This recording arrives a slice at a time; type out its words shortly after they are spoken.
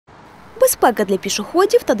Безпека для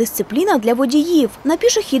пішоходів та дисципліна для водіїв. На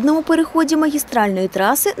пішохідному переході магістральної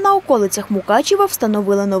траси на околицях Мукачева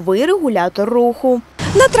встановили новий регулятор руху.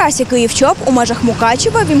 На трасі Київ-Чоп у межах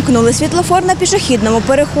Мукачева вімкнули світлофор на пішохідному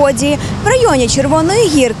переході. В районі Червоної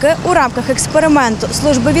гірки у рамках експерименту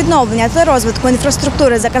Служби відновлення та розвитку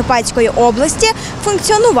інфраструктури Закарпатської області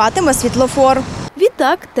функціонуватиме світлофор.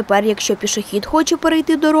 Відтак, тепер, якщо пішохід хоче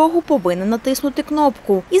перейти дорогу, повинен натиснути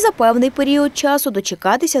кнопку і за певний період часу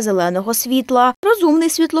дочекатися зеленого світла. Розумний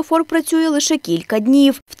світлофор працює лише кілька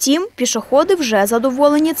днів. Втім, пішоходи вже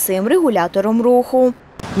задоволені цим регулятором руху.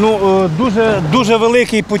 Дуже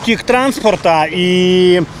великий потік транспорту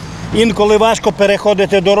і інколи важко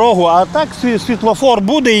переходити дорогу, а так світлофор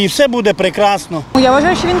буде і все буде прекрасно. Я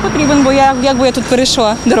вважаю, що він потрібен, бо я тут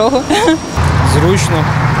перейшла дорогу. Зручно.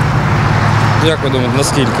 Як ви думаєте,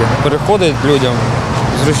 наскільки? Переходить людям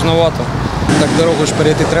зручновато. Так дорогу ж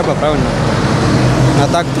перейти треба, правильно? А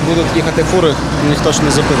так будуть їхати фури, ніхто ж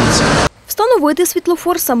не зупиниться. Встановити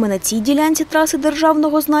світлофор саме на цій ділянці траси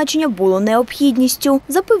державного значення було необхідністю,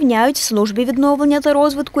 запевняють в Службі відновлення та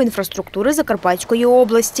розвитку інфраструктури Закарпатської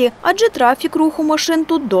області, адже трафік руху машин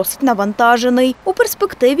тут досить навантажений. У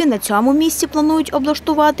перспективі на цьому місці планують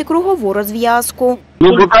облаштувати кругову розв'язку.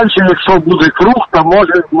 Далі, якщо буде круг, то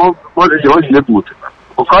може його й не бути.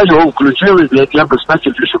 Поки його включили для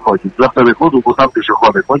безпеки пішоходів, для переходу, бо там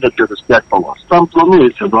пішоходи ходять через 5 полос. Там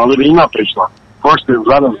планується, але війна прийшла. Кошти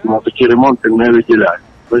зараз на такі ремонти не виділяють.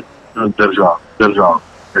 Держава.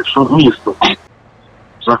 Якщо місто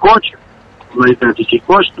захоче знайти такі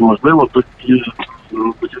кошти, можливо, тут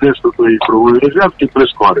будівництво тої кругової розв'язки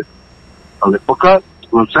прискорить. Але поки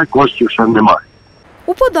на це коштів ще немає.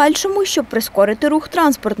 У подальшому, щоб прискорити рух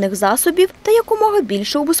транспортних засобів та якомога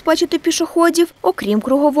більше убезпечити пішоходів, окрім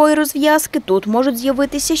кругової розв'язки, тут можуть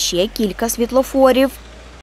з'явитися ще кілька світлофорів.